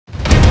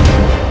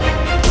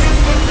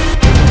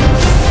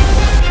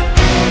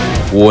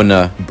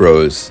Warner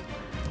Bros.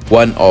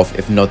 One of,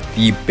 if not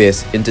the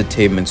best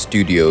entertainment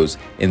studios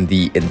in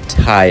the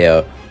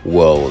entire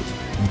world.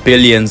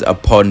 Billions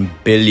upon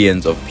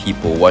billions of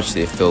people watch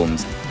their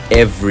films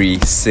every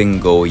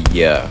single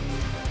year.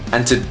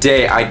 And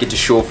today I get to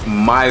show off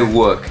my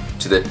work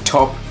to the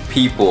top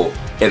people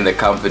in the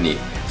company.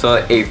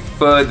 So a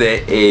further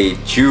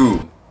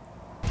ado,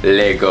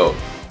 Lego.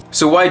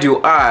 So why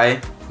do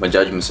I,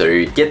 Majstroke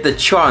Musari, get the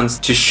chance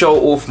to show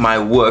off my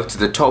work to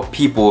the top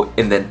people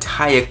in the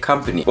entire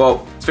company?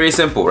 Well, it's very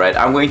simple, right?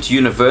 I'm going to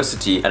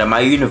university, and at my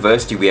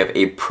university we have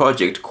a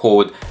project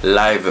called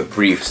Live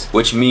Briefs,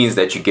 which means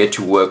that you get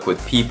to work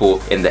with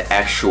people in the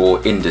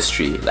actual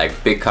industry,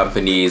 like big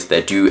companies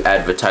that do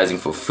advertising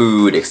for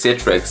food,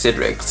 etc,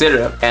 etc,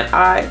 etc. And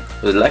I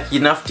was lucky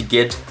enough to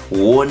get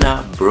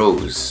Warner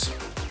Bros.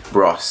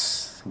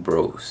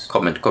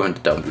 Comment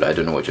down below, I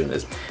don't know what your name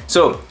is.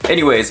 So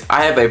anyways,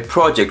 I have a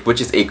project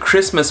which is a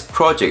Christmas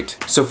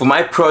project. So for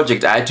my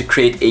project I had to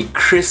create a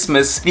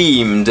Christmas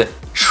themed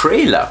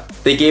trailer.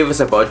 They gave us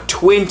about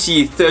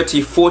 20,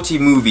 30, 40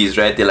 movies,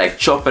 right? They like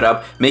chop it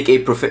up, make a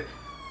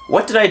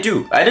What did I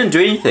do? I didn't do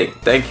anything.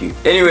 Thank you.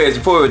 Anyways,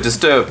 before we were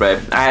disturbed, right?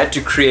 I had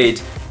to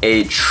create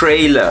a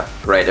trailer,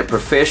 right? A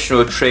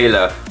professional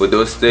trailer with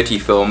those 30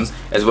 films,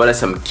 as well as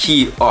some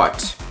key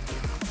art.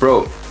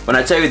 Bro, when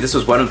I tell you this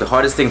was one of the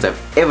hardest things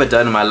I've ever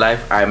done in my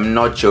life, I'm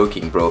not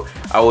joking, bro.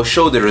 I will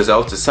show the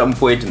results at some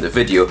point in the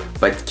video,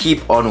 but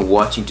keep on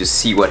watching to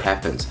see what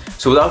happens.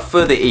 So without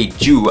further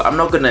ado, I'm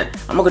not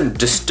gonna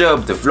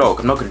disturb the vlog.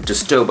 I'm not gonna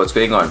disturb what's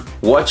going on.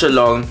 Watch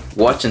along,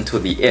 watch until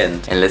the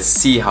end, and let's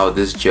see how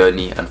this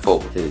journey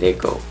unfolds.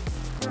 Let's go.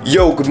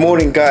 Yo, good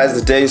morning guys,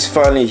 the day is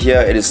finally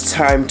here. It is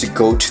time to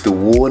go to the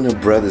Warner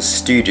Brothers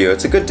studio.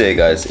 It's a good day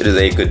guys, it is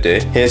a good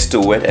day. Hair's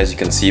still wet as you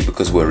can see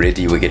because we're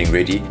ready, we're getting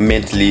ready.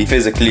 Mentally,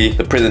 physically,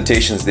 the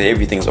presentation's there,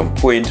 everything's on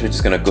point. We're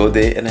just gonna go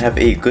there and have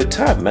a good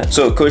time, man.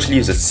 So coach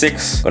leaves at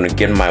 6, gonna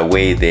get my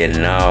way there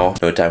now.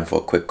 No time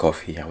for a quick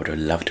coffee, I would have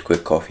loved a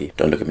quick coffee.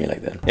 Don't look at me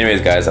like that.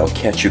 Anyways guys, I'll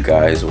catch you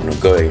guys when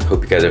we're going.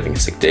 Hope you guys are having a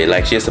sick day.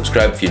 Like, share,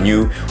 subscribe if you're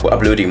new. We're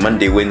uploading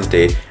Monday,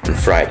 Wednesday, and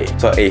Friday.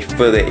 So a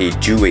further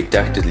ado, a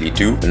ductedly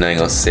do. And I'm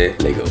gonna say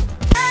Lego.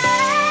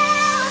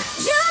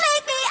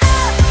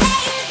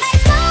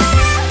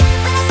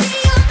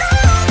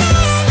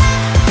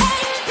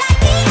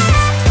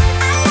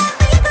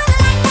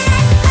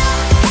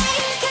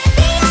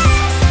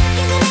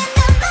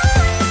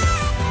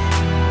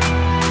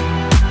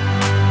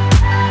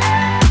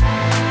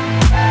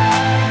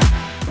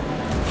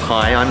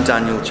 Hi, I'm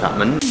Daniel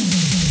Chapman,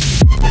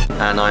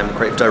 and I'm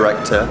Creative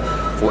Director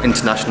for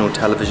International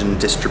Television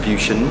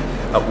Distribution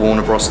at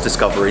Warner Bros.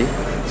 Discovery,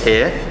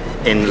 here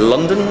in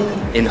London,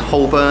 in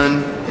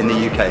Holborn, in the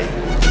UK.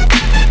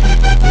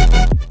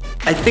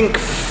 I think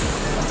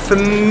for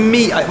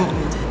me,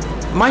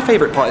 my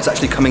favourite part is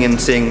actually coming in and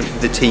seeing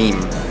the team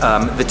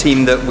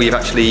that we've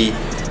actually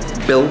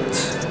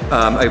built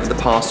over the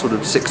past sort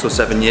of 6 or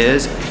 7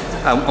 years,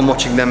 and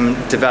watching them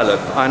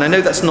develop. And I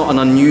know that's not an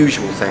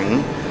unusual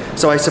thing,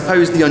 so I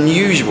suppose the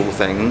unusual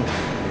thing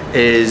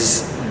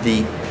is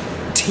the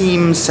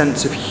team's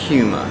sense of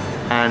humour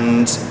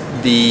and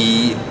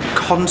the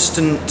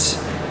constant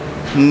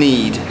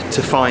need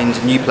to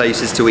find new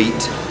places to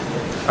eat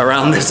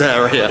around this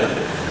area.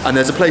 And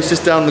there's a place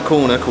just down the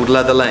corner called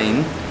Leather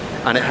Lane,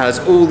 and it has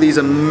all these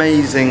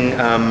amazing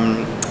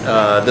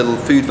little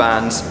food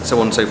vans, so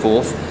on and so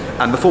forth.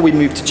 And before we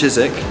move to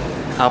Chiswick,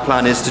 our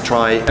plan is to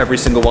try every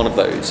single one of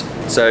those.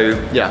 So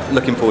yeah,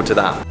 looking forward to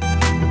that.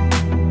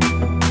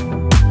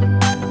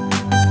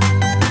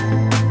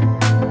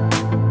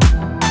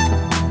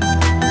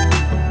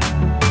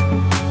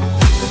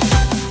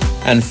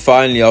 And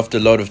finally, after a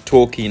lot of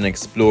talking and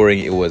exploring,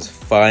 it was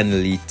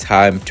finally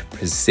time to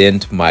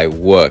present my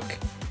work.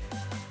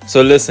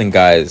 So listen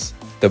guys,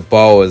 the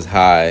bar was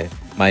high,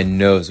 my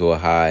nerves were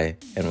high,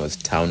 and it was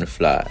time to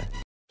fly.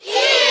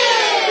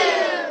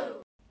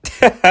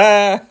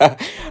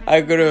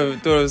 I could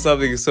have thought of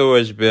something so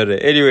much better.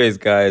 Anyways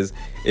guys,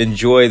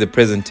 enjoy the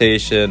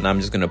presentation. I'm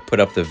just gonna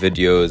put up the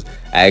videos.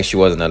 I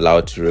actually wasn't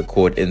allowed to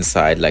record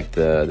inside like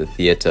the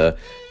theater.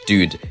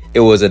 Dude,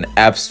 it was an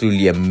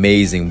absolutely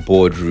amazing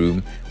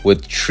boardroom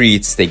with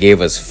treats. They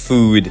gave us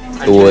food.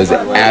 It was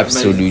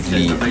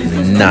absolutely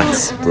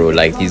nuts, bro.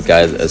 Like, these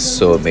guys are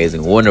so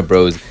amazing. Warner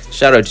Bros,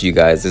 shout out to you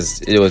guys.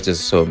 It was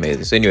just so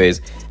amazing. So anyways,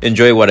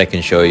 enjoy what I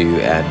can show you,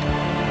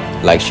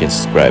 and like, share, and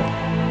subscribe.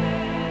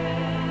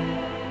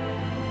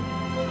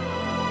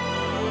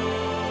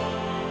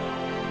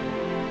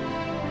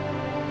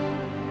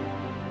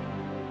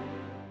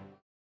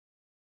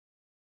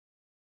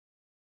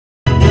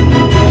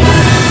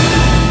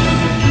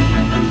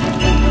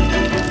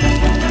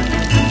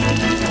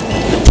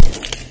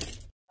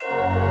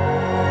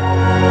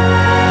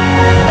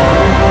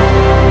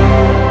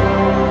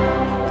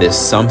 There's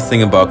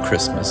something about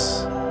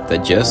Christmas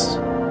that just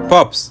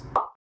pops.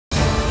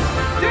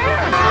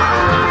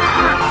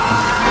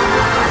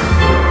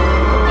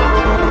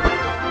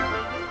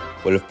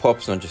 Well, if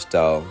pop's not your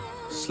style,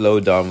 slow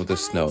down with the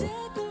snow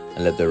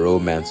and let the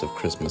romance of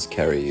Christmas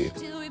carry you.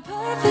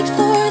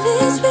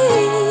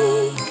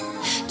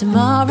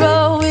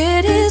 Tomorrow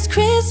it is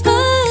Christmas,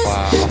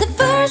 the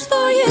first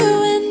for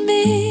you and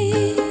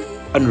me.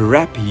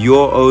 Unwrap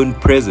your own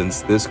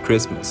presents this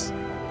Christmas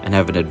and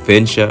have an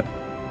adventure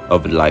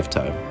of a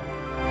lifetime.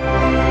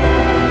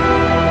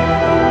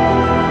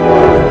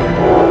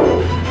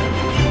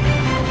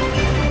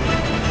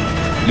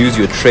 Lose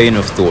your train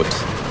of thought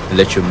and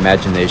let your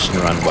imagination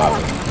run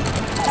wild.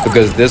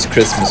 Because this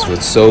Christmas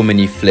with so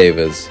many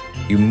flavors,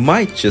 you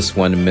might just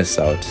want to miss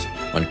out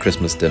on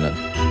Christmas dinner.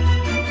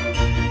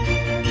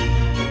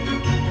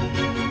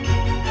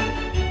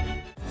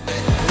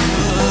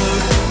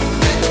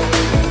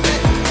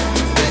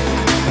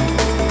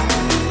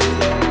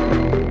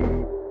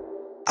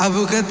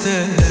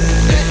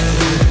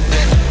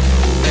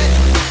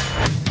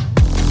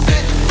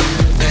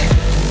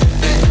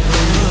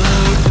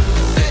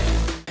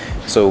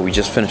 So we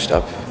just finished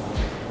up.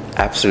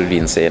 Absolutely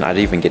insane. I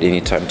didn't even get any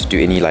time to do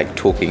any like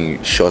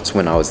talking shots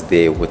when I was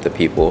there with the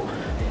people,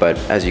 but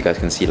as you guys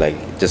can see, like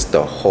just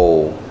the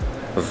whole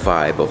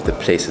vibe of the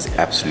place is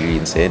absolutely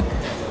insane.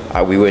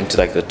 We went to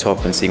like the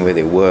top and seeing where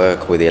they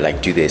work, where they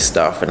like do their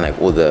stuff, and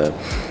like all the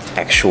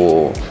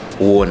actual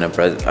Warner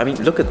Brothers. I mean,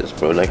 look at this,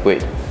 bro. Like,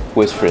 wait,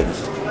 where's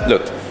Friends?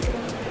 Look,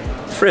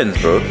 Friends,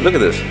 bro. Look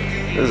at this.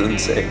 This is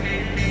insane.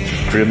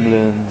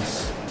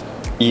 Gremlins,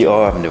 ER.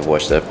 I've never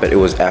watched that, but it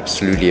was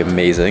absolutely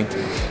amazing.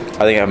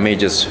 I think I may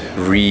just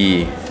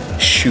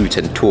reshoot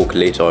and talk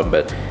later on,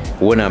 but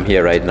when I'm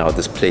here right now,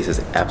 this place is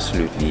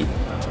absolutely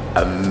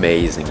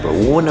amazing, bro.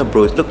 Warner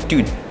Bros. Look,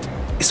 dude,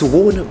 it's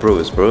Warner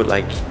Bros, bro.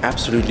 Like,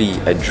 absolutely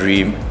a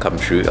dream come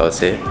true, I would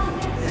say.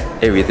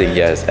 Everything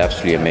here is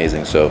absolutely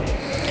amazing. So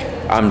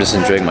I'm just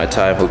enjoying my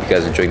time. Hope you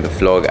guys are enjoying the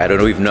vlog. I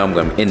don't even know I'm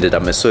gonna end it.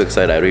 I'm so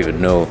excited. I don't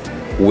even know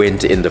when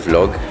to end the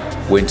vlog,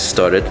 when to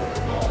start it.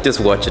 Just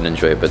watch and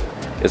enjoy, but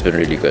it's been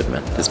really good,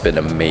 man. It's been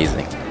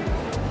amazing.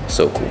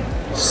 So cool.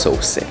 So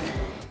sick.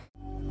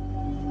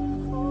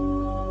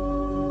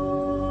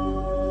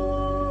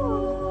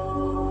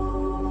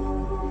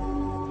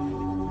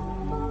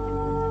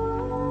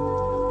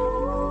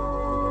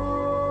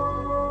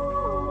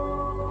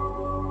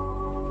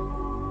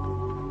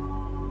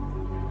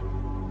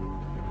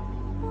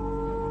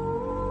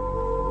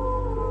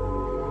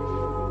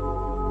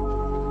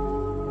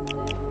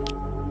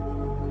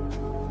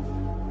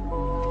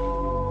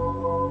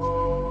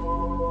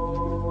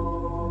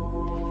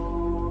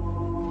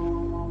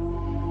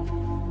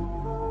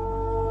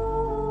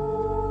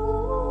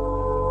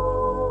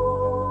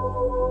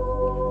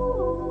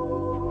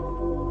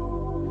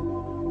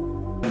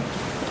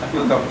 I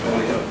feel comfortable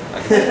here.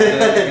 I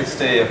can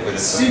stay here for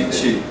this.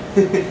 Suit you.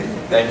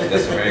 Thank you,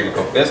 that's a very good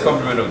compliment. Best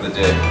compliment of the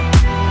day.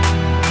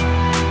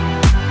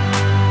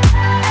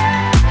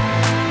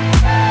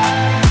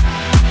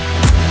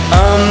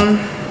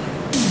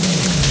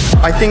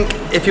 I think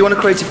if you want a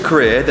creative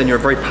career, then you're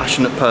a very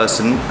passionate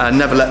person, and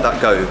never let that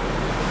go.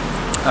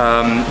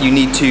 You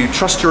need to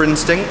trust your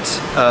instinct,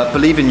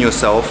 believe in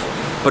yourself,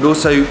 but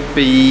also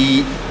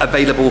be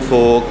available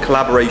for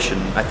collaboration.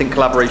 I think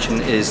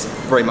collaboration is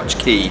very much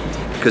key,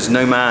 because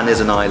no man is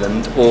an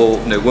island, or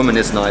no woman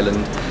is an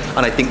island,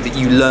 and I think that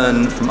you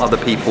learn from other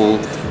people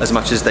as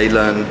much as they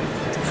learn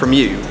from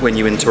you when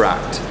you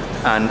interact.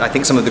 And I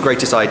think some of the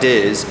greatest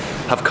ideas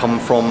have come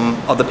from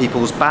other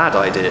people's bad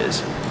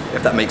ideas,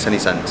 if that makes any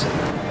sense.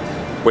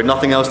 With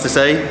nothing else to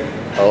say,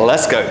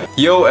 let's go.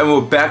 Yo, and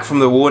we're back from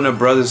the Warner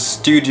Brothers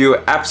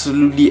studio.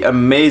 Absolutely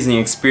amazing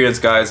experience,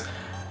 guys.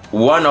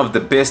 One of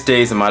the best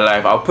days of my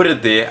life. I'll put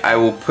it there. I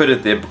will put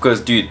it there because,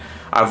 dude,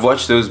 I've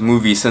watched those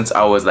movies since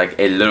I was like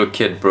a little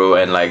kid, bro,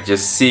 and like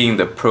just seeing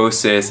the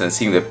process and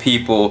seeing the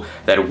people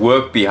that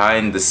work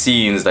behind the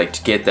scenes like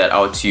to get that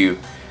out to you.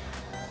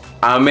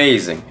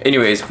 Amazing.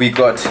 Anyways, we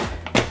got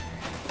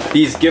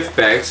these gift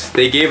bags.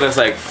 They gave us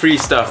like free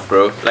stuff,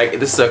 bro. Like,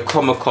 this is a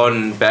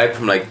Comic-Con bag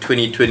from like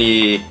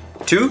 2022.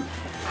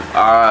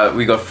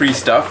 We got free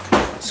stuff.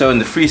 So in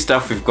the free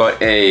stuff, we've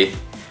got a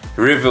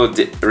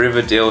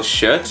Riverdale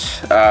shirt.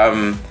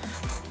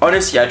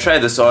 Honestly, I tried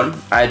this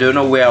on. I don't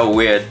know where I'll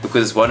wear it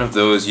because it's one of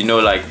those, you know,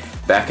 like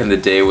back in the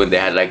day when they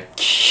had like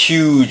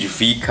huge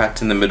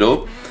V-cut in the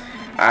middle.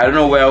 I don't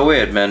know where I'll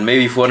wear it, man.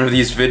 Maybe for one of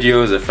these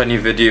videos, a funny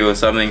video or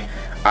something,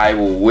 I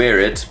will wear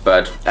it.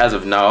 But as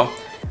of now,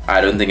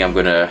 I don't think I'm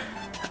gonna.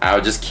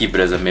 I'll just keep it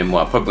as a memo.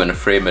 I'm probably gonna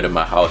frame it in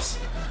my house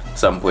at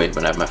some point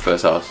when I have my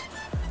first house.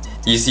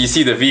 You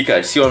see the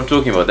V-cut. See what I'm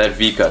talking about? That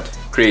V-cut.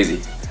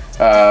 Crazy.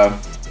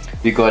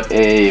 We got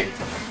a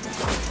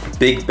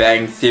Big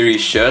Bang Theory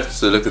shirt.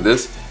 So look at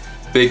this.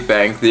 Big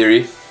Bang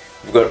Theory.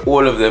 We've got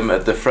all of them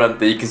at the front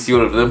there. You can see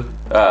all of them.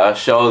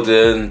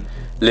 Sheldon,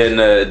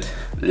 Leonard,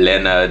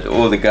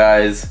 all the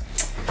guys.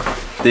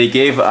 They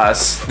gave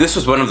us, this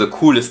was one of the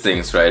coolest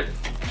things, right?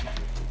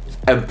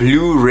 A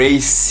Blu-ray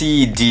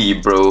CD,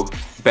 bro.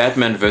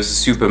 Batman vs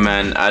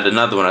Superman. I had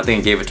another one. I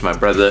think I gave it to my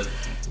brother.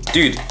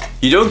 Dude,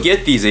 you don't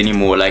get these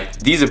anymore. Like,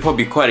 these are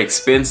probably quite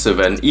expensive,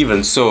 and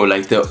even so,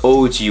 like the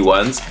OG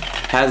ones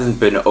hasn't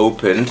been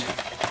opened.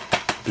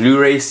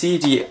 Blu-ray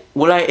CD.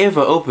 Will I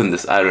ever open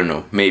this? I don't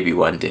know. Maybe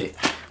one day.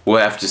 We'll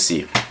have to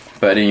see.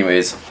 But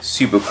anyways,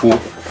 super cool.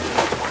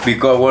 We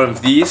got one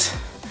of these.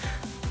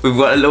 We've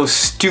got a little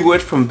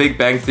Stuart from Big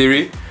Bang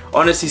Theory.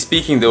 Honestly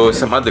speaking, there were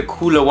some other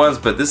cooler ones,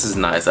 but this is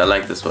nice. I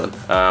like this one.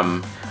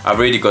 I've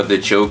already got the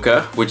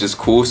Joker, which is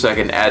cool, so I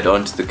can add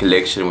on to the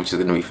collection, which is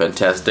going to be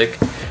fantastic.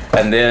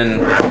 And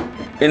then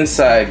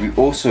inside we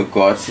also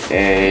got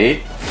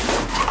it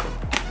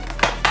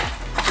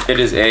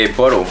is a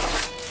bottle,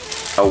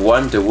 a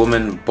Wonder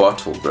Woman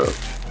bottle, bro.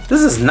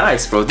 This is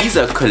nice, bro. These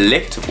are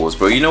collectibles,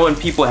 bro. You know when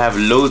people have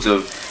loads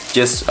of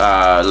just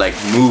like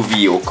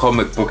movie or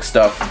comic book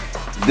stuff,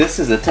 this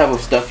is the type of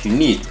stuff you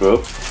need,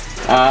 bro.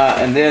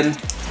 And then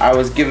I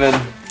was given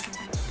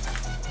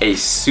a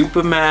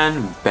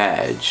Superman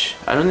badge.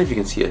 I don't know if you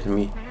can see it. Let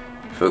me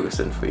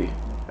focus in for you.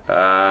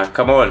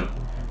 Come on,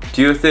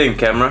 do your thing,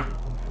 camera.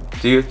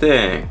 Do your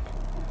thing.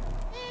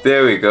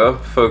 There we go,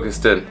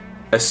 focused in.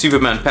 A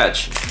Superman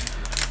patch.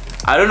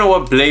 I don't know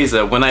what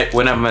blazer, when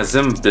I'm my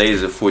Zim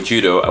blazer for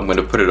judo, I'm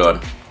gonna put it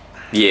on.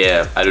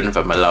 Yeah, I don't know if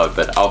I'm allowed,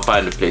 but I'll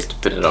find a place to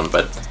put it on.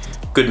 But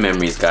good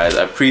memories, guys.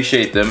 I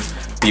appreciate them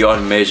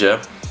beyond measure.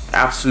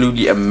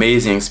 Absolutely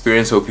amazing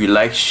experience. Hope you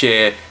like,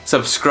 share,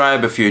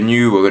 subscribe if you're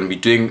new. We're gonna be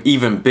doing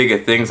even bigger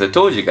things. I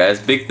told you guys,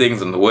 big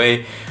things on the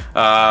way.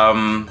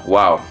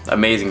 Wow,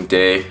 amazing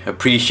day.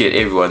 Appreciate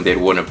everyone there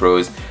at Warner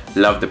Bros.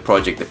 Love the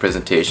project, the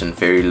presentation.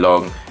 Very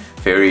long,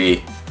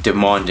 very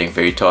demanding,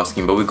 very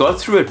tasking, but we got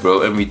through it,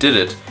 bro, and we did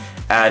it.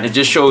 And it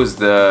just shows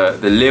the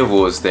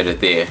levels that are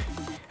there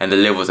and the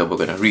levels that we're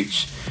gonna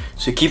reach.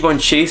 So keep on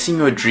chasing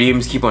your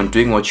dreams, keep on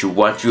doing what you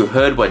want. You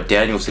heard what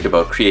Daniel said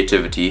about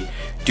creativity.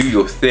 Do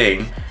your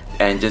thing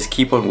and just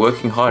keep on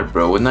working hard,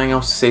 bro. With nothing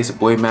else to say, it's a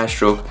boy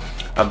Majstroke.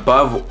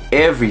 Above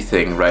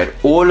everything, right,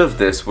 all of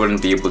this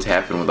wouldn't be able to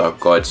happen without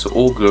God. So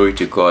all glory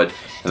to God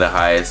in the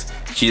highest.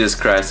 Jesus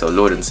Christ, our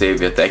Lord and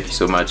Savior, thank you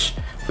so much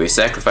for your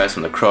sacrifice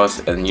on the cross,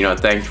 and you know,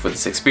 thank you for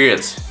this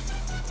experience.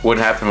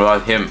 Wouldn't happen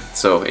without him.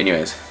 So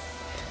anyways,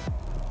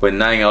 with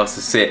nothing else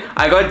to say,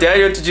 I got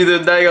Daniel to do the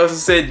nothing else to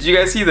say. Did you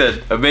guys see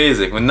that?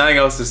 Amazing. With nothing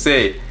else to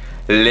say,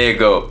 let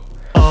go.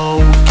 Oh,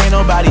 can't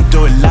nobody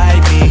do it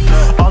like me.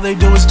 All they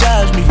do is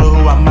judge me.